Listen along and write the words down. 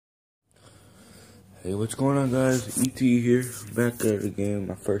Hey, what's going on, guys? ET here, back at it again,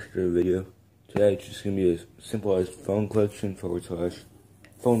 my first video. Today it's just gonna be a simple as phone collection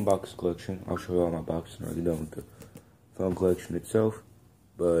 / phone box collection. I'll show you all my boxes and already done with the phone collection itself.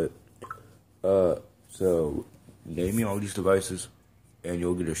 But so name me all these devices and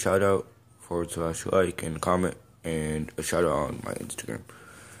you'll get a shout out / like and comment and a shout out on my Instagram.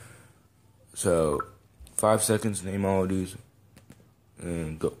 So 5 seconds, name all of these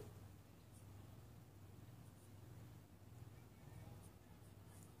and go.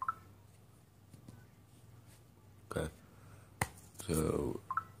 Okay, so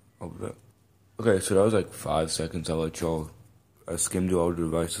okay, so that was like 5 seconds. I'll let y'all skim through all the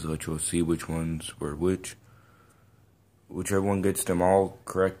devices, let y'all see which ones were which. Whichever one gets them all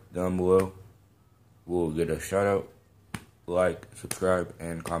correct down below will get a shout out, like, subscribe,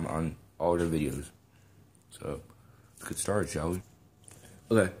 and comment on all the videos. So let's get started, shall we?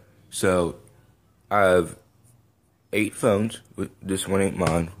 Okay, so I have 8 phones. This one ain't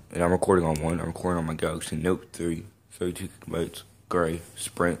mine, and I'm recording on one. I'm recording on my Galaxy Note 3, 32 gigabytes, gray,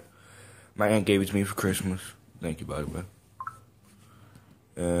 Sprint. My aunt gave it to me for Christmas. Thank you, by the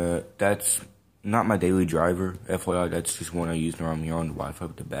way. That's not my daily driver, FYI. That's just one I use when I'm here on the Wi-Fi,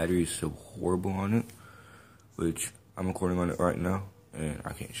 but the battery is so horrible on it, which I'm recording on it right now, and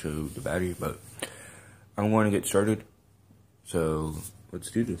I can't show the battery, but I'm going to get started. So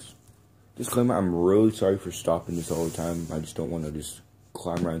let's do this. Disclaimer, I'm really sorry for stopping this all the time. I just don't want to just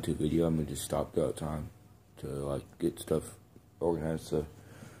climb right into a video. I'm going to just stop the time to like get stuff organized. So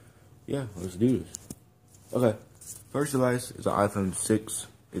yeah, let's do this. Okay, first device is an iPhone 6.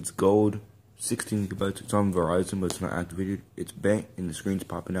 It's gold, 16 gigabytes. It's on Verizon, but it's not activated. It's bent and the screen's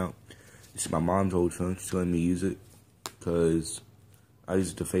popping out. This is my mom's old phone. She's letting me use it because I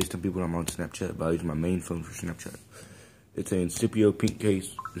use it to FaceTime people when I'm on Snapchat, but I use my main phone for Snapchat. It's an Incipio pink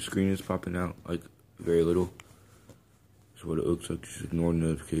case. The screen is popping out, like, very little. That's what it looks like. Just ignore the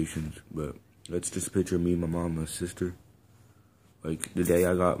notifications. But that's just a picture of me, my mom, and my sister. Like, the day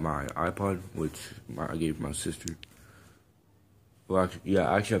I got my iPod, which I gave my sister. Well, actually, yeah,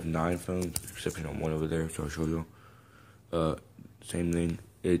 I actually have 9 phones, except for one over there, so I'll show you. Same thing.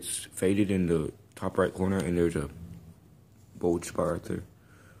 It's faded in the top right corner, and there's a bulge spot right there.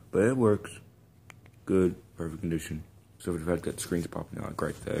 But it works. Good, perfect condition. So for the fact that the screen's popping out like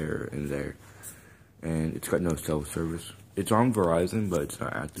right there and there. And it's got no cell service. It's on Verizon, but it's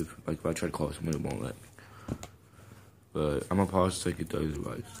not active. Like, if I try to call someone, it won't let me. But I'm gonna pause so I can get the other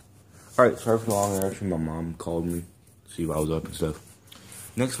device. Alright, sorry for the long interaction. My mom called me to see if I was up and stuff.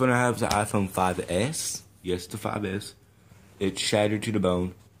 Next one I have is the iPhone 5S. Yes, the 5S. It's shattered to the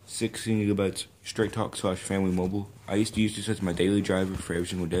bone. 16 gigabytes, Straight Talk / Family Mobile. I used to use this as my daily driver for every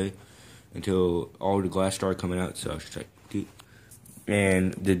single day until all the glass started coming out, so I was just like, dude.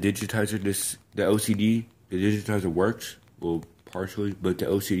 And the digitizer, the digitizer works, well, partially, but the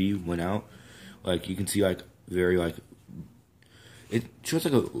OCD went out. Like, you can see, like, very, like, it shows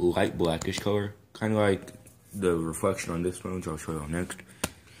like a light blackish color, kind of like the reflection on this phone, which I'll show you next.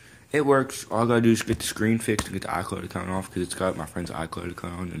 It works. All I gotta do is get the screen fixed and get the iCloud account off, because it's got my friend's iCloud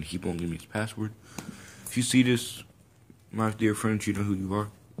account on, and he won't give me his password. If you see this, my dear friends, you know who you are.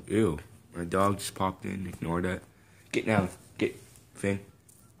 Ew. My dog just popped in. Ignore that. Get down. Get. Finn.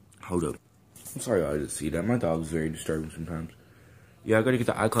 Hold up. I'm sorry I didn't see that. My dog's very disturbing sometimes. Yeah, I gotta get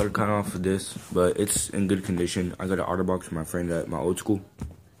the iCloud account off of this, but it's in good condition. I got an OtterBox from my friend at my old school.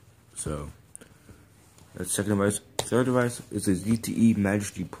 So, that's the second device. Third device is a ZTE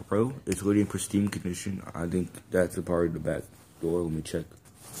Majesty Pro. It's really in pristine condition. I think that's a part of the back door. Let me check.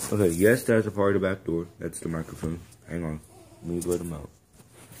 Okay, yes, that's a part of the back door. That's the microphone. Hang on. Let me let them out.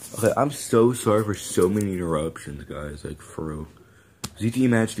 Okay, I'm so sorry for so many interruptions, guys. Like, for real. ZTE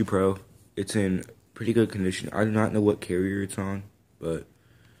Majesty Pro. It's in pretty good condition. I do not know what carrier it's on, but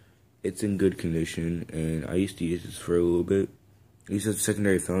it's in good condition. And I used to use this for a little bit. I used it as a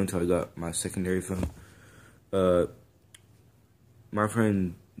secondary phone until I got my secondary phone. My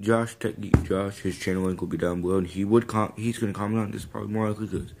friend Josh, Tech Geek Josh, his channel link will be down below, and he's gonna comment on this probably more likely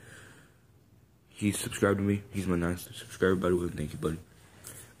because he's subscribed to me. He's my nicest subscriber, by the way. Thank you, buddy.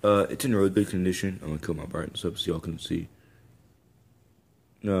 It's in really good condition. I'm gonna kill my brightness up so y'all can see.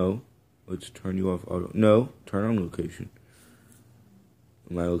 No, let's turn you off auto. No, turn on location.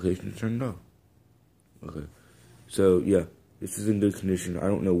 My location is turned off. Okay, so yeah, this is in good condition. I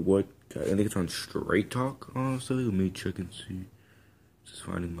don't know what. I think it's on Straight Talk, honestly. Let me check and see. Just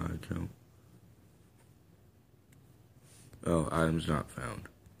finding my account. Oh, items not found.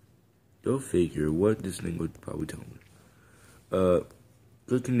 Go figure what this thing would probably tell me.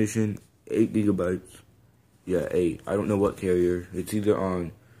 Good condition, 8 gigabytes. Yeah, 8. I don't know what carrier. It's either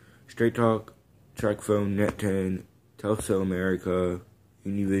on Straight Talk, TracFone, Net10, Telcel America,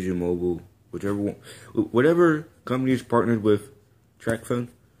 Univision Mobile, whatever company is partnered with TracFone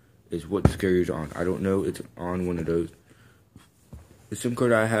is what this carrier's on. I don't know, it's on one of those. The SIM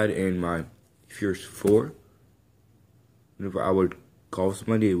card I had in my Fierce 4, whenever I would call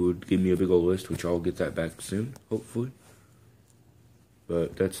somebody, it would give me a big old list, which I'll get that back soon, hopefully.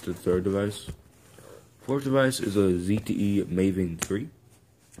 But that's the third device. Fourth device is a ZTE Maven 3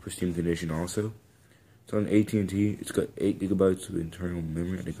 for Steam condition also. It's on AT&T. It's got 8 gigabytes of internal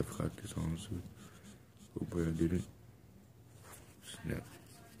memory. I think I forgot this honestly. Hopefully I didn't. Snap.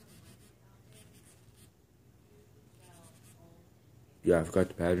 Yeah, I forgot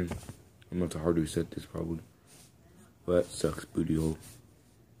the pattern. I'm going to have to hard reset this probably. But that sucks, booty hole.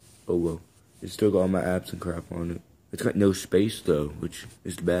 Oh well. It's still got all my apps and crap on it. It's got no space though, which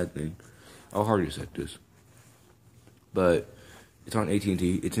is the bad thing. I'll hard reset this. But it's on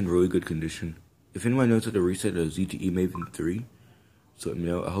AT&T. It's in really good condition. If anyone knows how to reset a ZTE Maven 3, so let me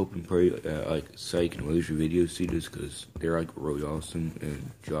know. I hope and pray like Psych and Laser Videos see this because they're like really awesome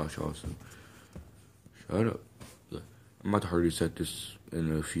and Josh awesome. Shut up. I'm about to hard reset this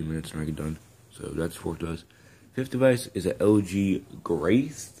in a few minutes and I get done. So that's fourth device. Fifth device is an LG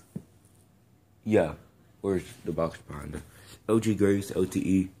Grace. Yeah, where's the box behind it? LG Grace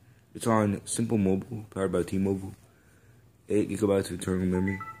LTE. It's on Simple Mobile, powered by T-Mobile. 8 gigabytes of internal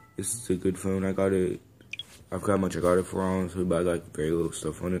memory. This is a good phone. I got it. I forgot how much I got it for honestly, but I got very little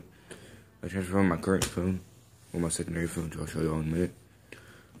stuff on it. I transferred from my current phone or my secondary phone, which I'll show you all in a minute.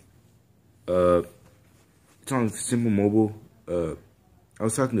 It's on Simple Mobile. I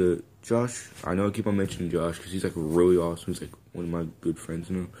was talking to Josh. I know I keep on mentioning Josh because he's like really awesome. He's like one of my good friends,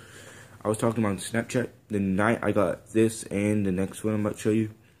 you know. I was talking to him on Snapchat the night I got this and the next one I'm about to show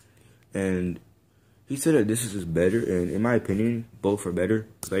you. And he said that this is better, and in my opinion, both are better.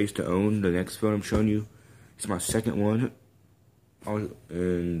 Because I used to own the next phone I'm showing you. It's my second one.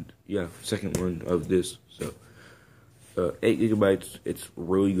 And yeah, second one of this. So 8 gigabytes, it's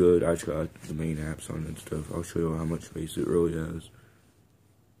really good. I just got the main apps on it and stuff. I'll show you how much space it really has.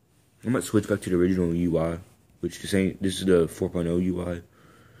 I might switch back to the original UI, which this is the 4.0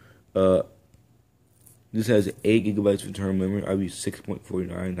 UI. This has 8 gigabytes of internal memory. I use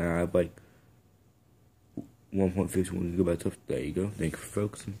 6.49, and I have like 1.51 gigabytes of. There you go. Thank you for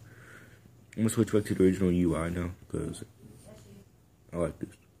focusing. I'm gonna switch back to the original UI now because I like this.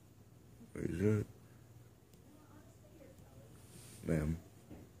 Where is that? Bam.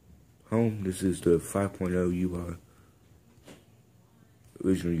 Home. This is the 5.0 UI.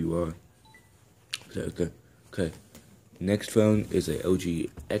 Original UI. Okay. Next phone is a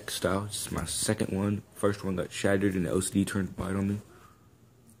LG X style. This is my second one. First one got shattered and the LCD turned white on me.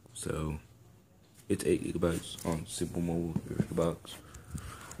 So it's 8 gigabytes on Simple Mobile. Here's the box.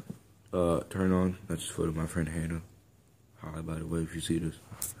 Turn on. That's a photo of my friend Hannah. Hi, by the way, if you see this.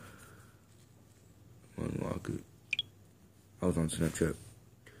 Unlock it. I was on Snapchat.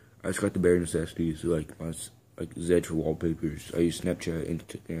 I just got the bare necessities, like my Zedge for wallpapers. I use Snapchat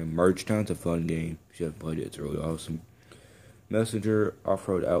and Merge Town. It's a fun game. If you haven't played it, it's really awesome. Messenger,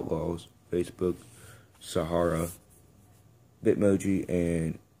 Off-Road Outlaws, Facebook, Sahara, Bitmoji,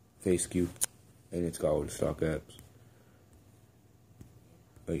 and FaceQ. And it's got all the stock apps.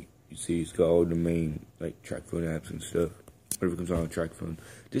 Like, you see, it's got all the main, like, TracFone apps and stuff. Whatever comes on TracFone.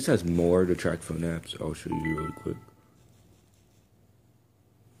 This has more of the TracFone apps. I'll show you really quick.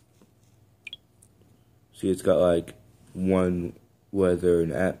 See, it's got, like, one weather,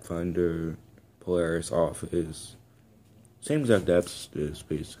 an app finder, Polaris Office. Same exact apps as this,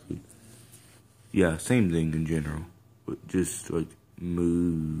 basically. Yeah, same thing in general. But just, like,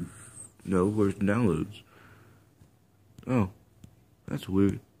 move. No, where's the downloads? Oh, that's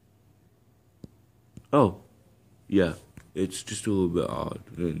weird. Oh, yeah. It's just a little bit odd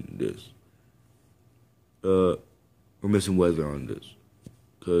than this. We're missing weather on this.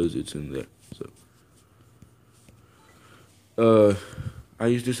 Because it's in there, so. I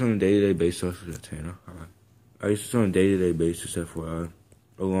use this on a day-to-day basis. That's Hannah. I use this on a day-to-day basis, FYI,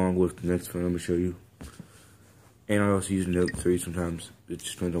 along with the next phone I'm going to show you. And I also use Note 3 sometimes. It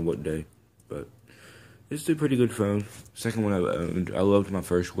just depends on what day. But it's a pretty good phone. Second one I owned. I loved my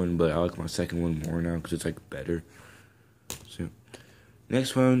first one, but I like my second one more now because it's like better. So, next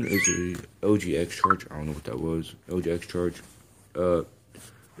phone is the LG X Charge. I don't know what that was. LG X Charge.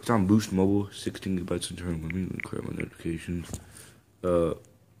 It's on Boost Mobile. 16 gigabytes internal memory. Let me clear my notifications.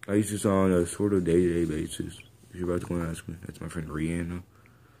 I use this on a sort of day-to-day basis. If you're about to go and ask me, that's my friend Rihanna.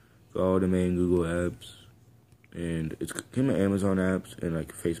 Got all the main Google apps, and it's came with Amazon apps and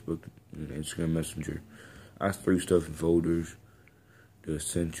like Facebook and Instagram Messenger. I threw stuff in folders, the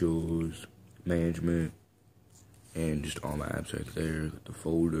essentials, management, and just all my apps right there. The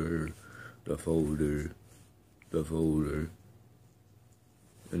folder, the folder, the folder,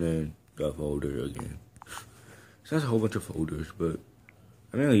 and then the folder again. So that's a whole bunch of folders, but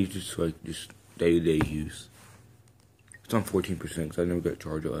I mainly use just day-to-day use. It's on 14% because I never got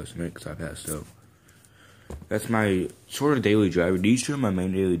charged last night because I passed out. That's my sort of daily driver. These two are my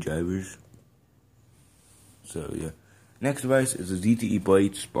main daily drivers. So yeah. Next device is a ZTE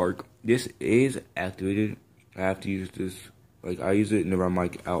Blade Spark. This is activated. I have to use this. Like, I use it whenever I'm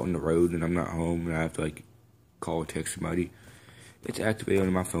like out on the road and I'm not home and I have to like call or text somebody. It's activated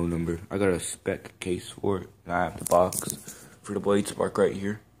under my phone number. I got a spec case for it. And I have the box for the Blade Spark right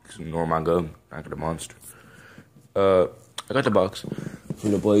here. Because ignore my gun. I got a monster. I got the box for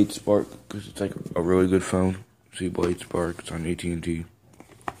the Blade Spark because it's like a really good phone. See, Blade Spark. It's on AT&T.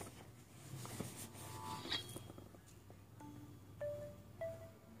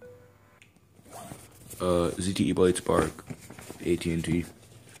 ZTE Blade Spark, AT&T.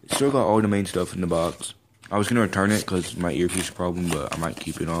 It's still got all the main stuff in the box. I was gonna return it because my earpiece problem, but I might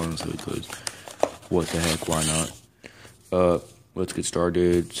keep it honestly because what the heck, why not? Let's get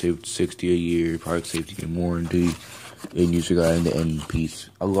started. Saved $60 a year, product safety and warranty, end user guide, and the end piece.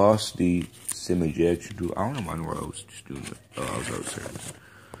 I lost the SIM ejection tool. I don't know where I was just doing it. I was out of service.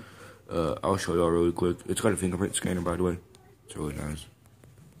 I'll show y'all really quick. It's got a fingerprint scanner, by the way. It's really nice.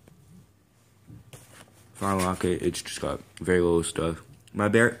 If I unlock it, it's just got very little stuff. My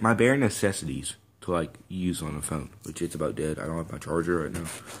bare necessities to like use on the phone, which it's about dead. I don't have my charger right now.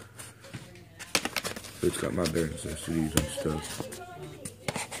 But it's got my bare necessities and stuff.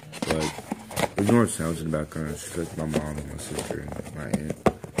 Like, ignore the sounds in the background. It's just like my mom and my sister and my aunt.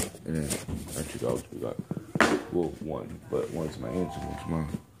 And then my two dogs we got. Well, one, but one's my aunt's and one's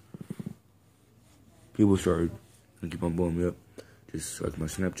mine. People started to keep on blowing me up. Just like my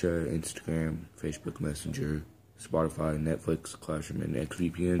Snapchat, Instagram, Facebook Messenger, Spotify, Netflix, Classroom, and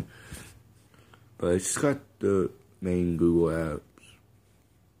XVPN. But it's just got the main Google apps.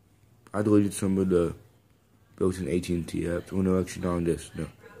 I deleted some of the built-in AT&T apps. Well, no, actually not on this. No.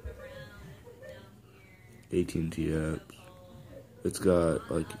 AT&T apps. It's got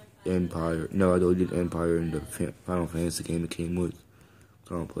like Empire. No, I deleted Empire and the Final Fantasy game it came with.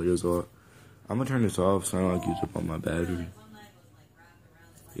 So I don't play those a lot. I'm gonna turn this off so I don't like use up on my battery.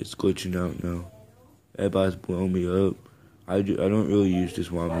 It's glitching out now. Everybody's blowing me up. I don't really use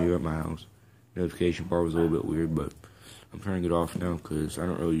this while I'm here at my house. Notification bar was a little bit weird, but I'm turning it off now because I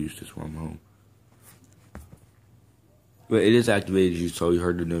don't really use this while I'm home. But it is activated, as you saw. You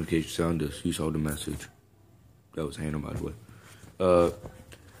heard the notification sound. You saw the message. That was Hannah, by the way.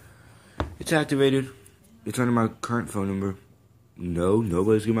 It's activated. It's under my current phone number. No,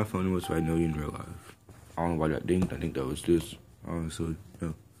 nobody's getting my phone number, so I know you in real life. I don't know why that dinged. I think that was this. Honestly,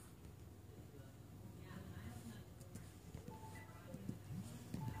 no.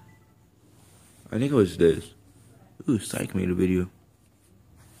 I think it was this. Ooh, Psych made a video.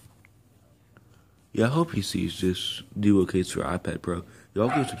 Yeah, I hope he sees this Duo case for iPad Pro. Y'all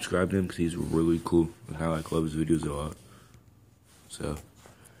go subscribe to him because he's really cool. And I love his videos a lot. So,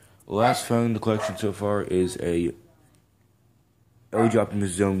 the last phone in the collection so far is a LG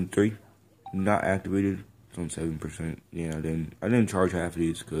Optimus Zone 3. Not activated. It's on 7%. Yeah, I didn't charge half of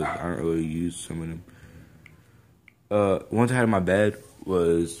these because I don't really use some of them. Once I had in my bed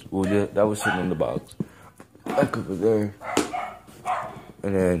was, well, yeah, that was sitting in the box. Like over there.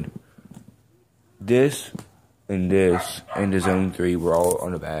 And then this and the Zone 3 were all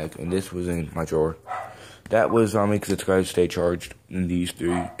on the bag. And this was in my drawer. That was on me because it's got to stay charged in these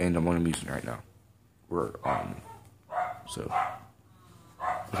three. And the one I'm using right now. We're on me. So,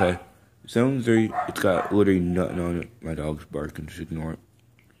 okay. Zone 3, it's got literally nothing on it. My dog's barking, just ignore it.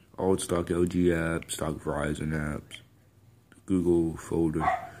 All stock LG apps, stock Verizon apps, Google folder.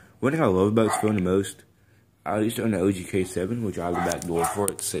 One thing I love about this phone the most, I used to own the LG K7, which I have the back door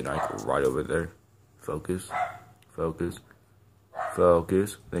for. It's sitting like right over there. Focus, focus,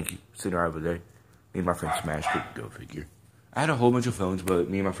 focus. Thank you. Sitting right over there. Me and my friend smashed it, go figure. I had a whole bunch of phones, but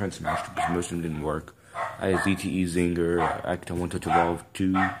me and my friend smashed it because most of them didn't work. I had a ZTE Zinger, Acton One Touch Evolve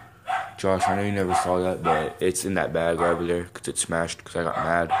 2. Josh, I know you never saw that, but it's in that bag right over there because it's smashed because I got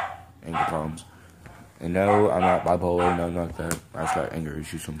mad. Anger problems. And no, I'm not bipolar, no, not that. I just got anger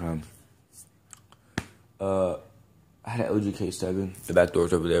issues sometimes. I had an LG K7. The back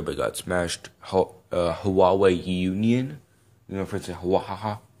door's over there, but it got smashed. Huawei Union. You know, for instance,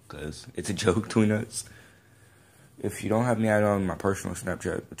 Huahaha, because it's a joke between us. If you don't have me add on my personal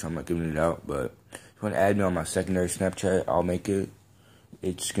Snapchat, which I'm not giving it out, but if you want to add me on my secondary Snapchat, I'll make it.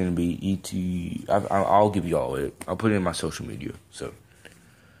 It's going to be I'll give you all it. I'll put it in my social media. So,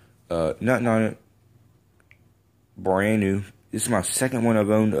 nothing on it. Brand new. This is my second one I've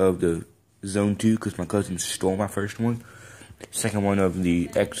owned of the Zone 2 because my cousin stole my first one. Second one of the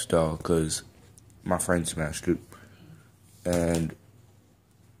X-Style because my friend smashed it. And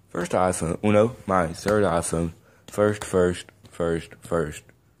first iPhone. Oh no, my third iPhone. First.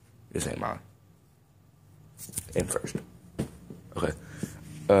 This ain't mine. And first. Okay.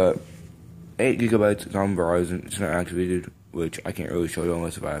 8 gigabytes on Verizon. It's not activated, which I can't really show you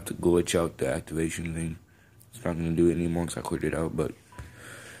unless if I have to glitch out the activation thing. It's not gonna do it anymore because I cleared it out, but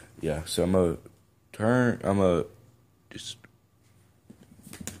yeah, so I'm gonna just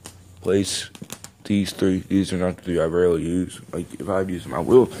place these three. These are not the three I rarely use. Like, if I use them, I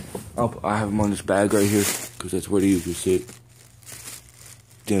will. I have them on this bag right here because that's where they usually sit.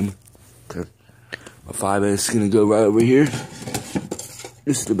 Dim. Okay. My 5S is gonna go right over here.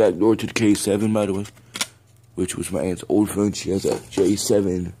 This is the back door to the K7, by the way, which was my aunt's old phone. She has a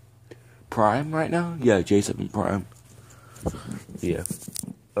J7 Prime right now. Yeah, J7 Prime. Yeah.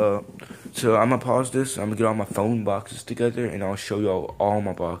 So I'm gonna pause this. I'm gonna get all my phone boxes together, and I'll show y'all all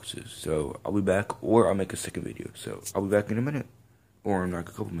my boxes. So I'll be back, or I'll make a second video. So I'll be back in a minute, or in like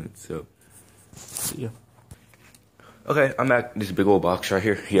a couple minutes. So see ya. Okay, I'm back. This big old box right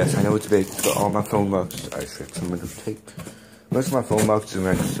here. Yes, I know it's big. It's got all my phone boxes. I tricked some of the tape. Most of my phone boxes and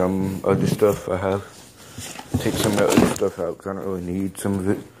like some other stuff I have. Take some of that other stuff out because I don't really need some of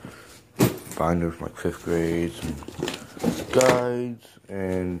it. Binders from like 5th grade, some guides,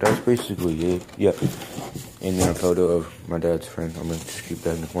 and that's basically it. Yep. And then a photo of my dad's friend. I'm gonna just keep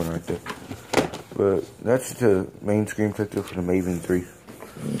that in the corner right there. But that's the main screen protector for the Maven 3.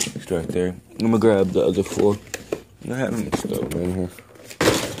 It's right there. I'm gonna grab the other 4. I have them mixed up in here. 3,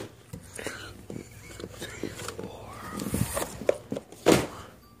 4,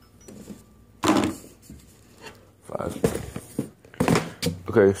 5.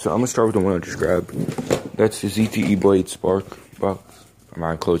 Okay, so I'm gonna start with the one I just grabbed. That's the ZTE Blade Spark box. I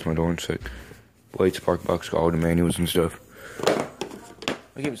might close my door in a sec. Blade Spark box, got all the manuals and stuff.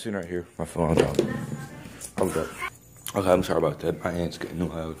 I keep it sitting right here. My phone on top. I'll be back. Okay, I'm sorry about that. My aunt's getting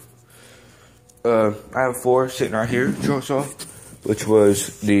loud. I have 4 sitting right here, show off, which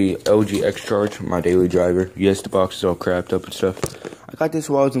was the LG X Charge, my daily driver. Yes, the box is all crapped up and stuff. I got this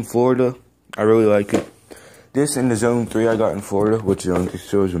while I was in Florida. I really like it. This and the Zone 3 I got in Florida, which only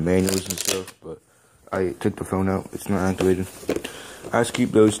shows the manuals and stuff, but I took the phone out. It's not activated. I just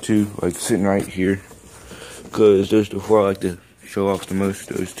keep those 2 like sitting right here, because those are the 4 I like to show off the most.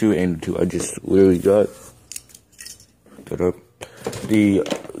 Those 2 and the 2 I just literally got. Put up. The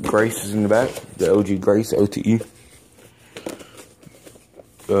Grace is in the back, the LG Grace LTE.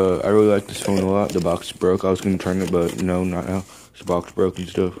 I really like this phone a lot. The box broke. I was gonna turn it, but no, not now. The box broke and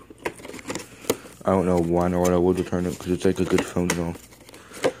stuff. I don't know why nor what I would return it because it's like a good phone and all.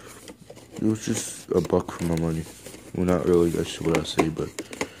 It was just a buck for my money. Well, not really. That's what I say, but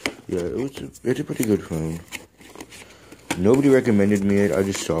yeah, it's a pretty good phone. Nobody recommended me it. I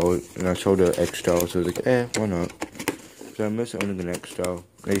just saw it and I saw the X-Style, so I was like, why not? So I miss owning an X-Style.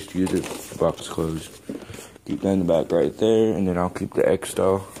 I used to use it. The box is closed. Keep that in the back right there, and then I'll keep the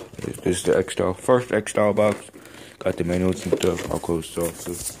X-Style. This is the X-Style. First X-Style box. Got the manuals and stuff. I'll close it off.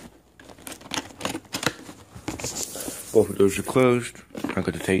 So both of those are closed. I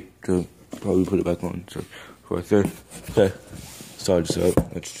got the tape to probably put it back on. So right there. Okay. Start this up.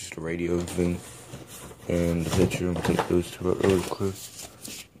 That's just a radio thing. And the picture. I'm gonna take those 2 out really quick.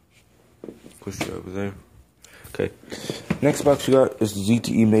 Push it over there. Okay, next box we got is the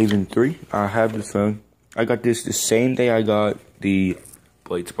ZTE Maven 3. I have the phone. I got this the same day I got the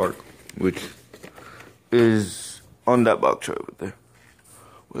Blade Spark, which is on that box right over there.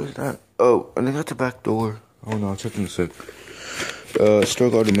 What is that? Oh, and they got the back door. Oh no, I'll check in a sec. Still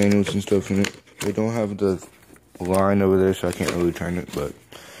got the manuals and stuff in it. They don't have the line over there, so I can't really turn it, but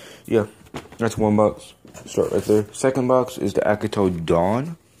yeah, that's one box. Start right there. Second box is the Alcatel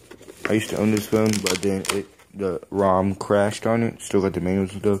Dawn. I used to own this phone, but then the ROM crashed on it. Still got the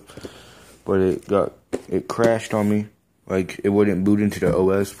manuals and stuff, but it crashed on me. Like, it wouldn't boot into the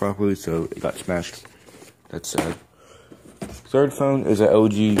OS properly, so it got smashed. That's sad. Third phone is a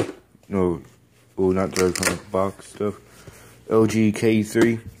LG, no, well, not third phone, box stuff. LG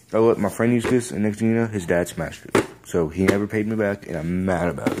K3. I let my friend use this, and next thing you know, his dad smashed it. So he never paid me back, and I'm mad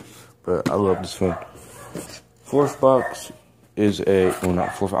about it. But I love this phone. Fourth box is well,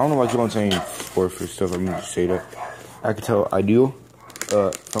 not fourth. I don't know why I keep on saying fourth for stuff. I'm gonna just say that. Alcatel Ideal.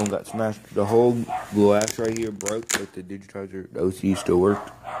 Phone got smashed. The whole glass right here broke, but the digitizer, the OCD still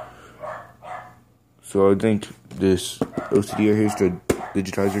worked. So I think this OCD right here is the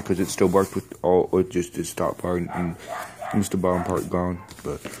digitizer because it still worked with just the stop part and Used the bottom part gone,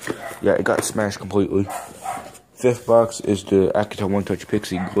 but yeah, it got smashed completely. Fifth box is the Alcatel One Touch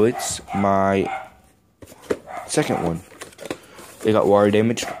Pixie Glitz, my second one. It got water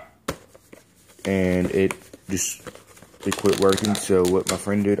damaged, and it quit working. So what my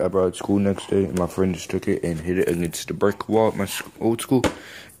friend did, I brought it to school next day, and my friend just took it and hit it against the brick wall at my old school,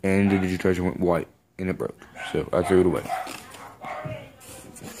 and the Digicharger went white, and it broke. So I threw it away.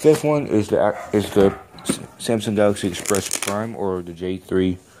 Fifth one is the Samsung Galaxy Express Prime, or the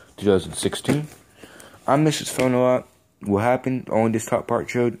J3 2016. I miss this phone a lot. What happened, only this top part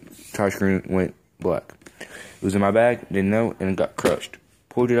showed, touchscreen went black. It was in my bag, didn't know, and it got crushed.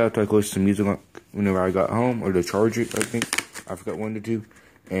 Pulled it out to listen to music whenever I got home, or to charge it, I think. I forgot one to two,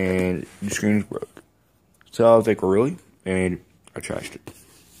 and the screen was broke. So I was like, really? And I trashed it.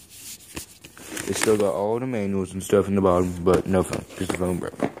 It still got all the manuals and stuff in the bottom, but no phone, just the phone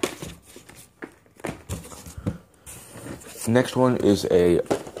broke. Next one is a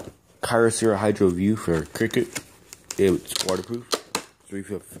Kyocera Hydro View for Cricket. It's waterproof. 3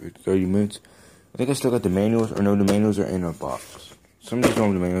 for 30 minutes. I think I still got the manuals, or no, the manuals are in a box. Some of these don't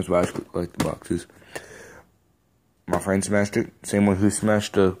have the manuals, but I actually like the boxes. My friend smashed it. Same one who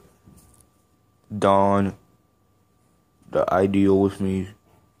smashed the Dawn, the Ideal with me,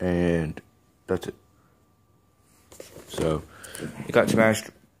 and that's it. So, it got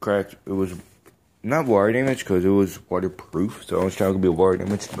smashed, cracked. It was not water damage because it was waterproof, so I was trying to be water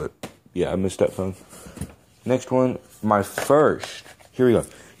damage, but yeah, I missed that phone. Next one, my first, here we go.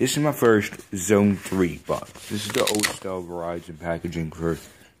 This is my first Zone 3 box. This is the old style Verizon packaging for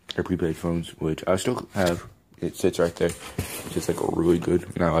their prepaid phones, which I still have. It sits right there. It's just like really good,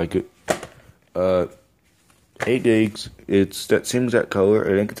 and I like it. 8 gigs. It's that same exact color.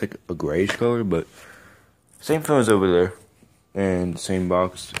 I think it's like a grayish color, but same phone as over there, and same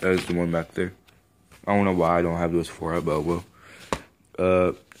box as the one back there. I don't know why I don't have those 4 but well.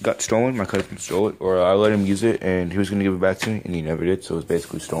 Got stolen. My cousin stole it, or I let him use it, and he was gonna give it back to me, and he never did. So it's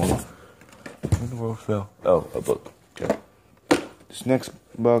basically stolen. Where in the world fell? Oh, a book. Okay. This next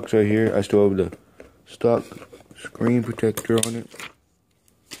box right here, I still have the stock screen protector on it.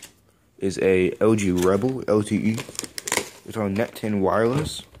 Is a LG Rebel LTE. It's on Net 10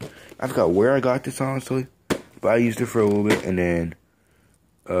 wireless. I forgot where I got this, honestly, but I used it for a little bit, and then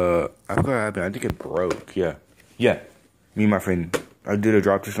I forgot what happened. I think it broke. Yeah. Me and my friend, I did a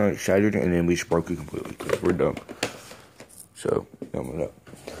drop test on it, shattered it, and then we just broke it completely because we're dumb. So, done with that.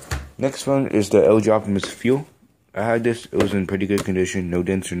 Next one is the LG Optimus Fuel. I had this. It was in pretty good condition, no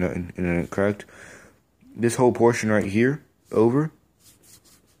dents or nothing, and then it cracked. This whole portion right here, over,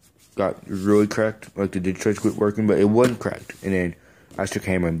 got really cracked, like the Digicharge quit working, but it wasn't cracked. And then I took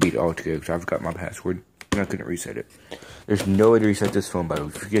hammer and beat it all together because I forgot my password, and I couldn't reset it. There's no way to reset this phone, by the way.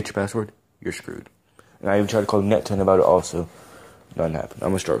 If you forget your password, you're screwed. And I even tried to call Net10 about it also. Nothing happened. I'm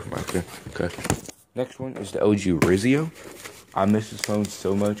going to start from right there. Okay. Next one is the LG Rizio. I miss this phone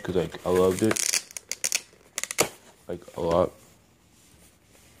so much because, like, I loved it. Like, a lot.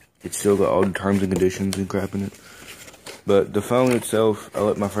 It's still got all the terms and conditions and crap in it. But the phone itself, I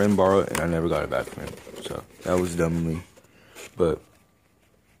let my friend borrow it, and I never got it back from him. So, that was dumb of me. But,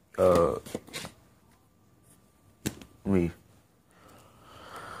 let me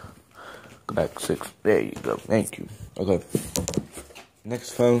go back 6. There you go. Thank you. Okay.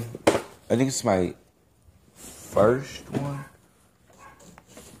 Next phone. I think it's my first one.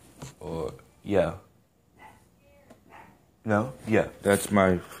 Or, yeah. No? Yeah. That's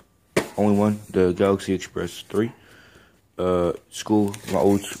my only one. The Galaxy Express 3. School. My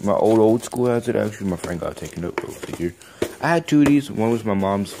old school has it, actually. My friend got taken up. Go figure. I had 2 of these. One was my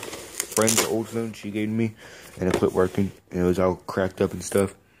mom's friend's old phone she gave me, and it quit working, and it was all cracked up and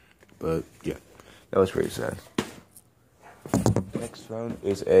stuff. But yeah, that was pretty sad. Next phone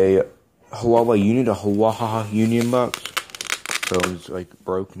is a Huawei Union, a Huawei Union box. Phone's like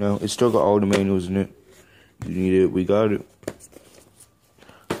broke now. It's still got all the manuals in it. You need it, we got it.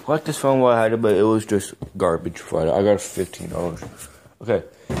 I like this phone while I had it, but it was just garbage for it. I got it for $15. Okay,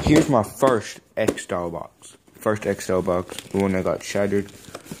 here's my first X-Style box. First X-Style box, the one that got shattered.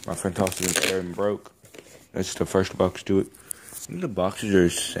 My friend tossed it in the air and broke. That's the first box to it. I think the boxes are the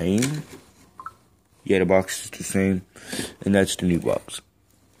same. Yeah, the box is the same. And that's the new box.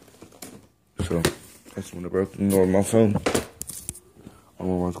 So, that's the one that broke. Ignore my phone. I don't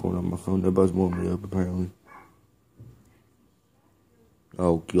know what's going on with my phone. That buzz blowing me up, apparently.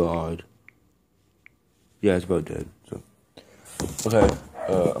 Oh, God. Yeah, it's about dead. So, okay.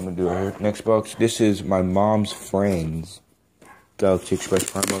 I'm gonna do it here. Next box. This is my mom's friend's Galaxy Express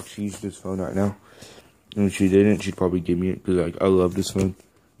Prime box. She uses this phone right now. And if she'd probably give me it because like I love this phone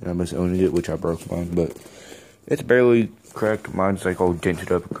and I miss owning it, which I broke mine. But It's barely cracked. Mine's like all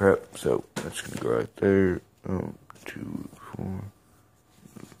dented up and crap. So that's gonna go right there. 2, 4,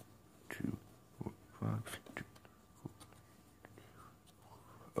 2, 4, 5, 2,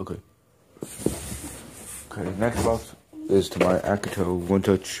 4. Okay. Okay, next box is to my Akito One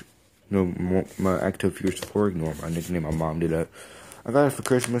Touch. No, my Akito Fierce 4. Ignore my nickname. My mom did that. I got it for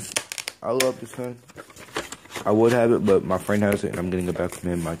Christmas. I love this pen. I would have it, but my friend has it, and I'm getting it back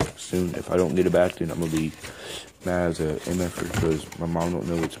from him like soon. If I don't get it back, then I'm gonna be mad as a MFer because my mom don't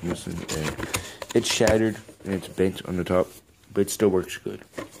know what's missing, and it's shattered and it's bent on the top, but it still works good.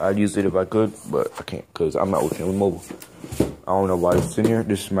 I'd use it if I could, but I can't because I'm not working with mobile. I don't know why it's in here.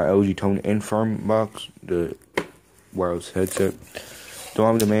 This is my LG Tone Infirm box, the wireless headset. Don't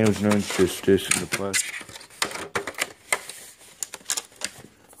have the manuals, no, it's just this in the plastic.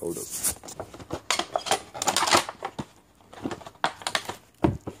 Hold up.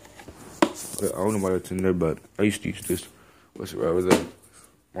 I don't know why that's in there, but I used to use this. What's it right with that?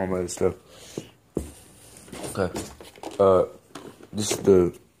 All my other stuff. Okay. This is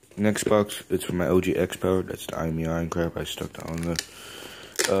the next box. It's for my LG X Power. That's the IMEI and crap. I stuck that on there.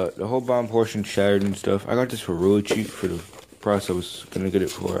 The whole bottom portion shattered and stuff. I got this for really cheap for the price I was gonna get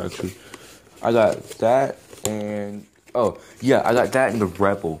it for, actually. I got that and oh yeah, I got that and the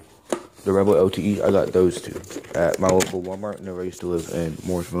Rebel LTE. I got those two at my local Walmart, and I used to live in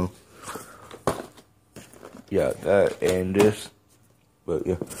Mooresville. Yeah, that and this. But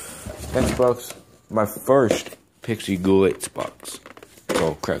yeah, next box, my first Pixie Glitz box. It's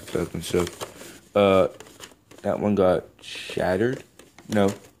all cracked up and stuff. That one got shattered. No,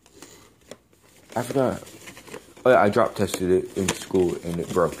 I forgot. Oh yeah, I drop tested it in school and it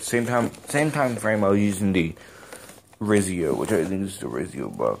broke. Same time frame I was using the Rizio, which I think is the Rizio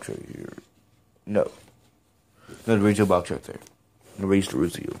box right here. No, the Rizio box right there. The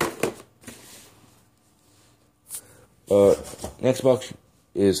Rizio. Next box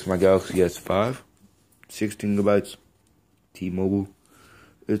is my Galaxy S5, 16 gigabytes, T-Mobile.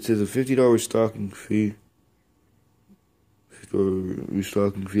 It says a $50 restocking fee.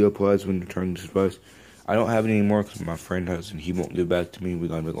 Restocking fee applies when returning this device. I don't have it anymore because my friend has it and he won't give it back to me. We're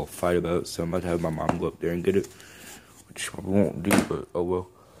gonna go fight about it, so I'm about to have my mom go up there and get it, which I won't do, but oh well.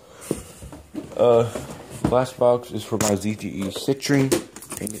 Last box is for my ZTE Citrine.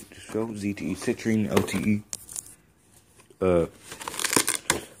 Dang it, just show ZTE Citrine LTE. I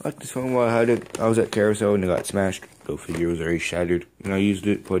like this phone while I had it. I was at Carousel and it got smashed. Go figure, it was already shattered. And I used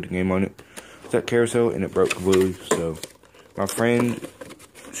it, played the game on it. I was at Carousel and it broke completely. So my friend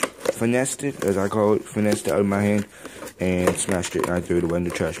finessed it, as I call it, finessed it out of my hand and smashed it. And I threw it away in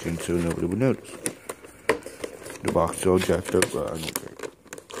the trash can so nobody would notice. The box is all jacked up, but I don't care.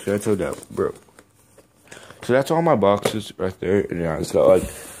 So that's all that broke. So that's all my boxes right there. And I just got like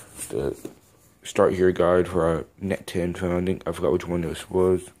the Start Here guide for a Net 10 phone. I forgot which one this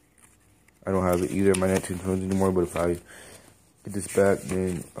was. I don't have it either, my Net 10 phones anymore, but if I get this back,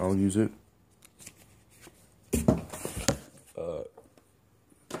 then I'll use it.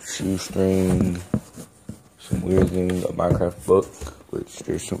 Shoestring, some weird thing, a Minecraft book, which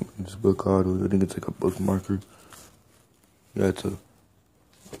there's something in this book called, I think it's like a bookmarker. Yeah, it's a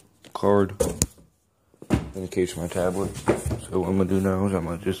card in the case of my tablet. So what I'm gonna do now is I'm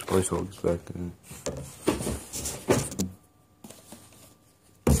gonna just place all this back in.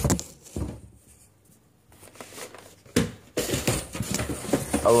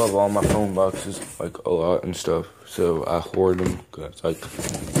 I love all my phone boxes like a lot and stuff, so I hoard them because like,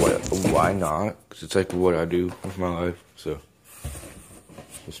 why not? Because it's like what I do with my life. So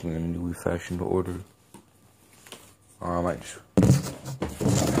this man in Louis fashion to order. Or I might just.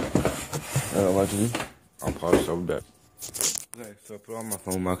 I don't know what to do. I'll pause so back. Okay, so I put all my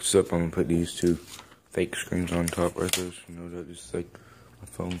phone boxes up. I'm gonna put these two fake screens on top right there, so you know that it's like my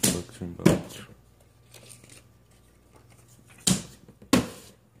phone collection box.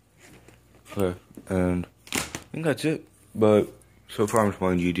 Okay, and I think that's it. But so far I'm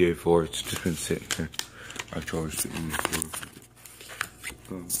playing GTA 4. It's just been sitting here. I charged it in the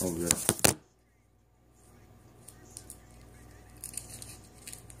store. Oh yeah.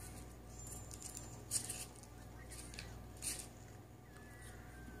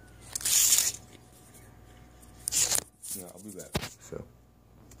 Yeah, I'll be back. So,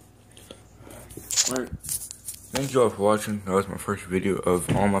 alright. Thank you all for watching. That was my first video of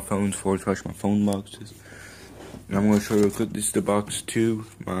all my phones / my phone boxes. And I'm going to show you real quick. This is the box 2,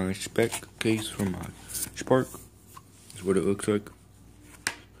 my spec case for my Spark. This is what it looks like.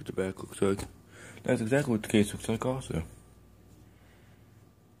 What the back looks like. That's exactly what the case looks like also.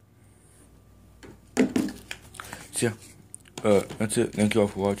 So yeah, that's it. Thank you all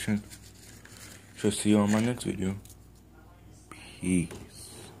for watching. So see you on my next video. Peace.